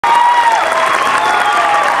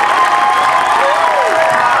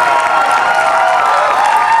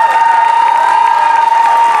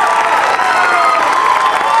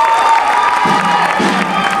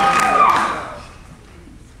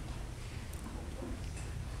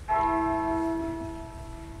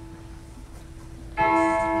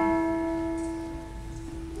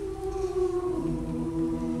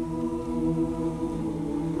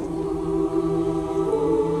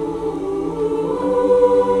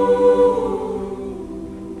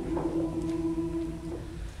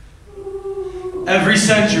Every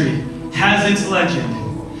century has its legend.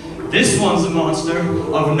 This one's a monster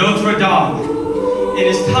of Notre Dame. In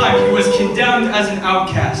his time, he was condemned as an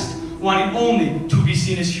outcast, wanting only to be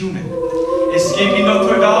seen as human. Escaping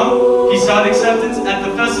Notre Dame, he sought acceptance at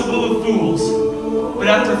the Festival of Fools. But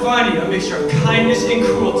after finding a mixture of kindness and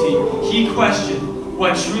cruelty, he questioned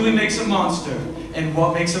what truly makes a monster and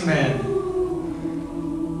what makes a man.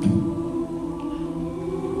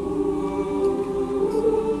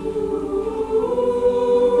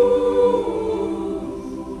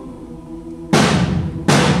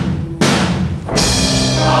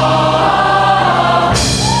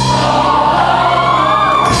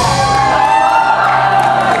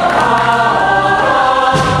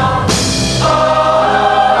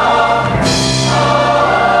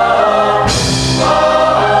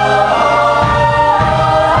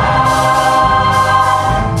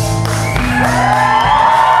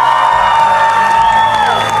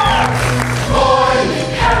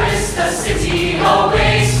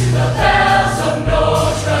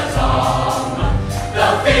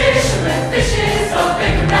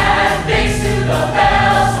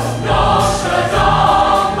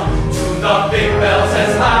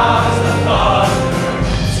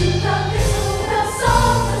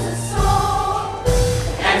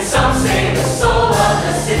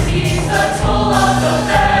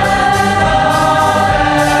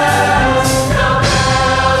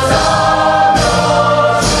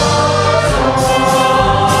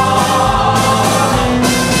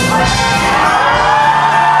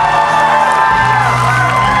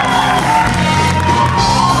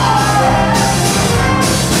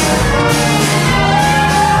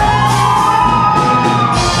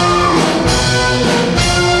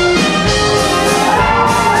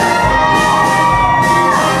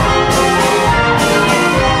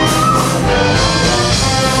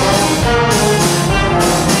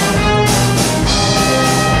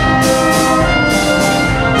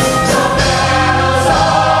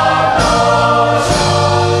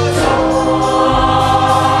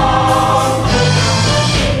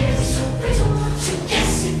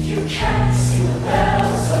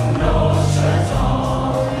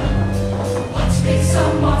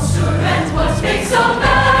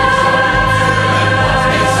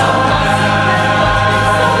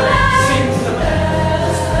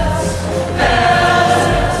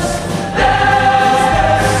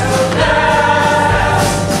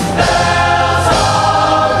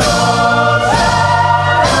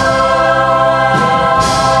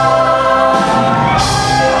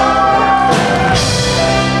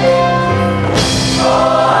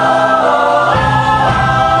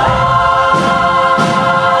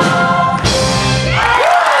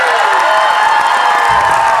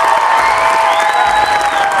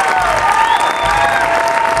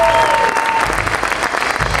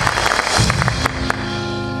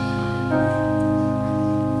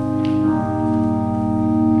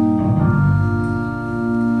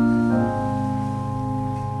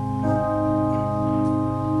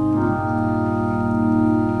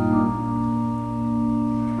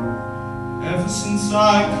 Since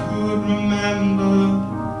I could remember,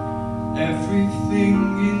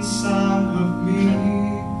 everything inside of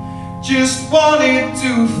me just wanted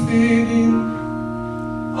to fit in.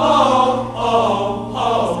 Oh, oh,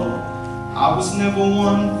 oh, I was never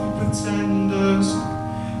one for pretenders.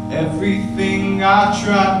 Everything I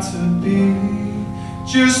tried to be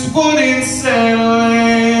just wouldn't settle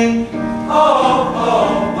in. Oh,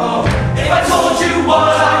 oh, oh, if I told you what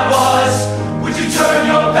I was, would you turn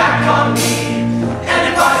your back on me?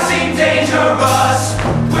 And if I seem dangerous,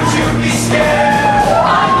 would you be scared?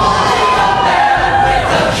 I'm holding up there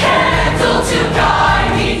with a candle to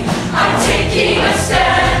guide me. I'm taking a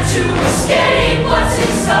stand to escape what's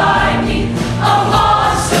inside me. A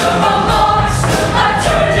monster, I've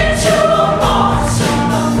turned into a monster,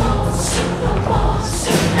 a monster, a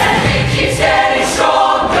monster. And it keeps getting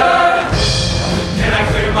stronger.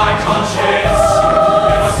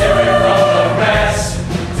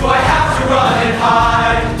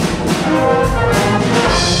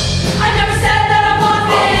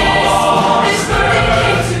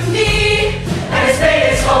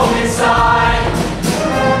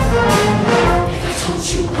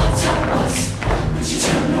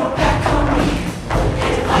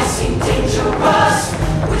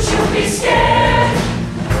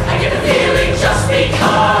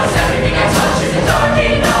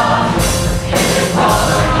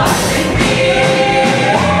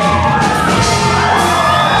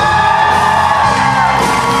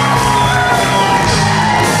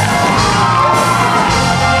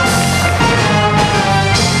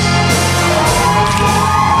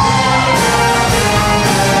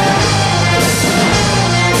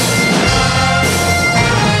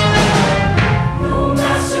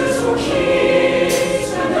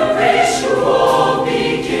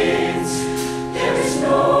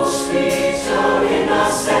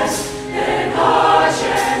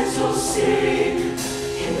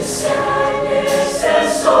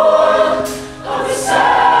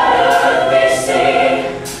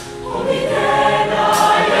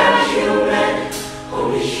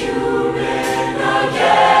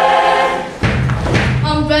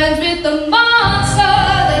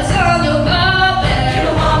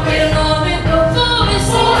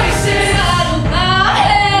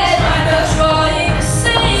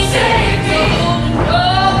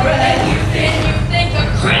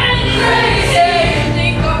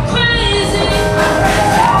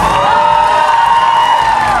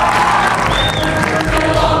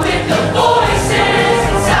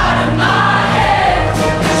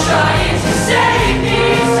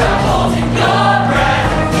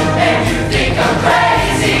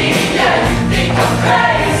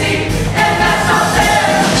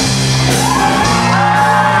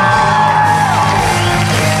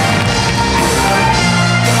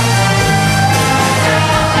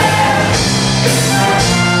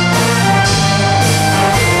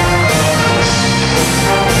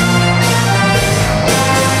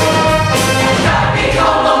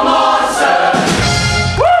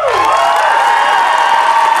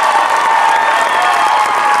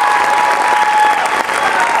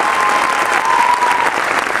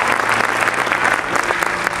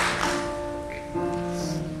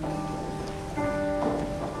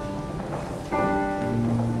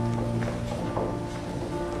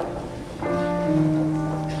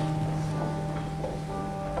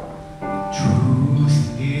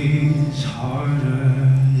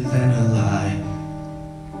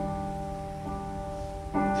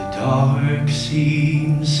 dark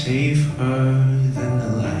seems safer than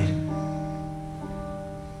the light,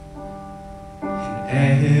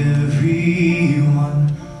 and everyone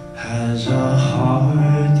has a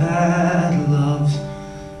heart that loves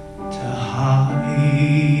to hide.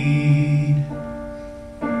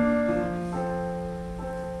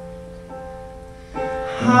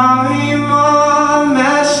 I'm a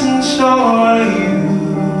mess and so are you.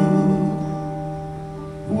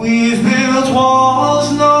 We've built walls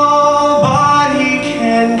nobody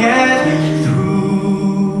can get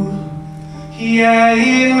through. Yeah,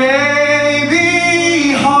 it may be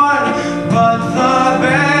hard, but the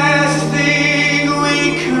best thing we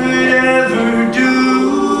could ever do.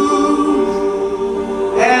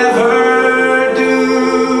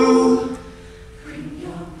 Bring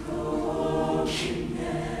your brokenness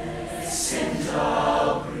and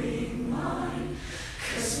I'll bring mine,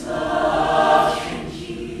 'cause love can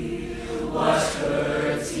heal what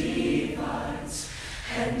hurt divides,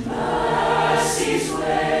 and mercy's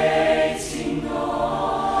waiting on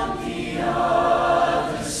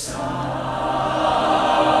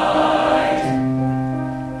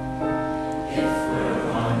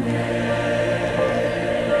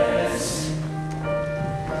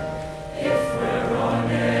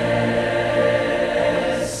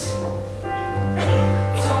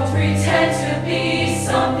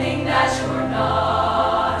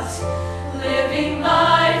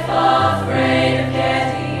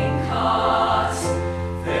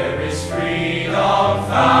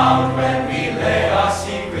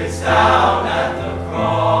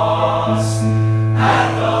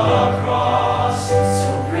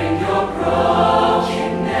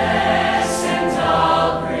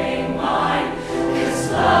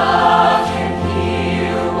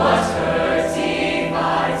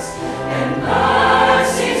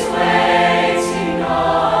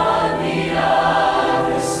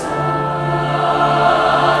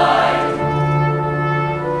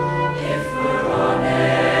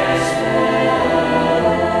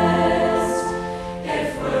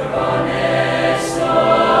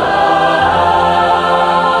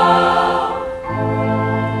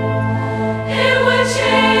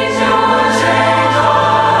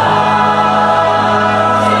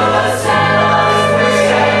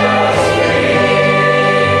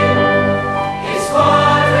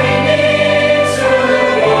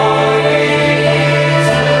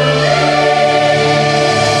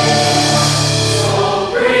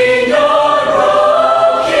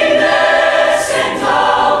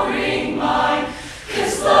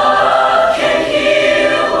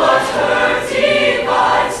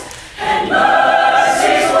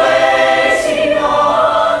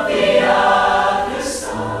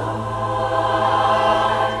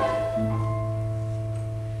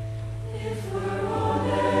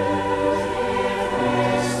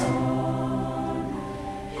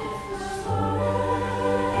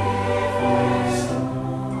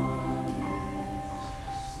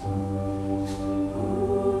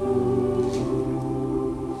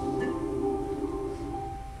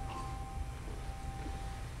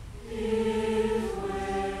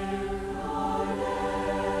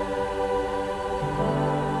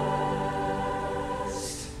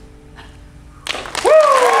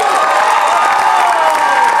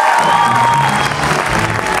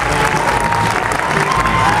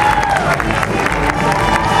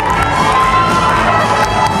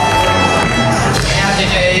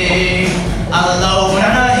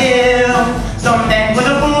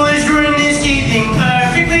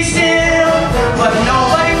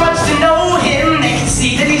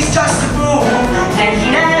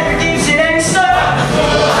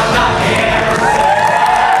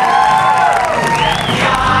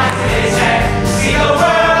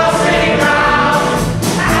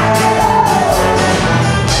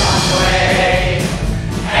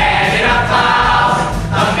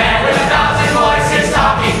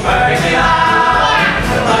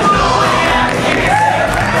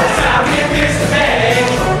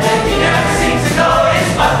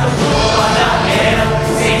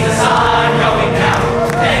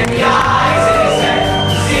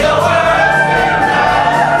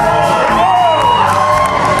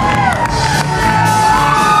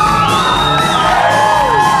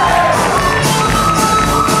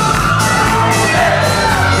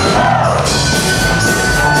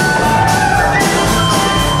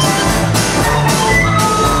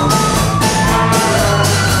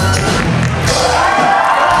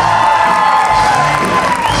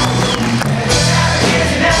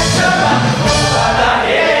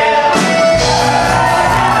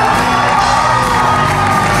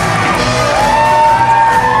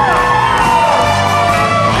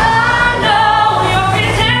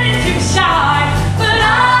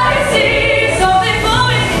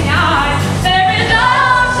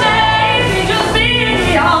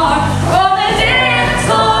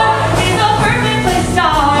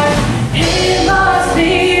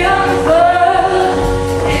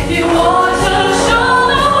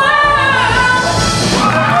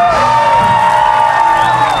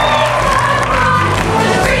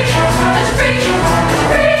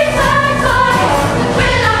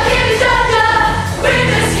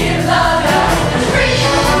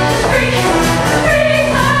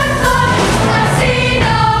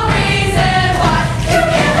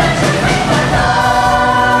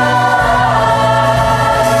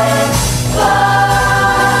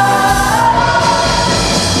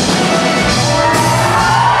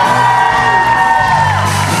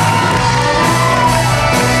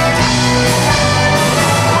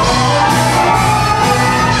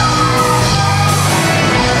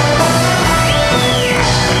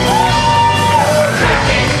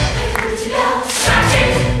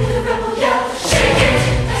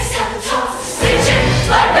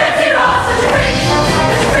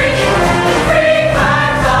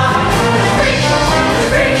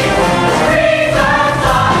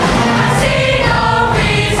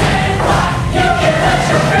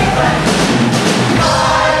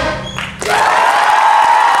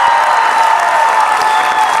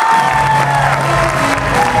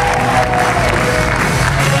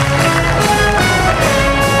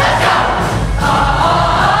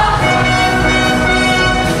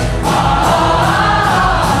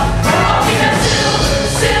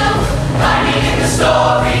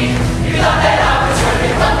the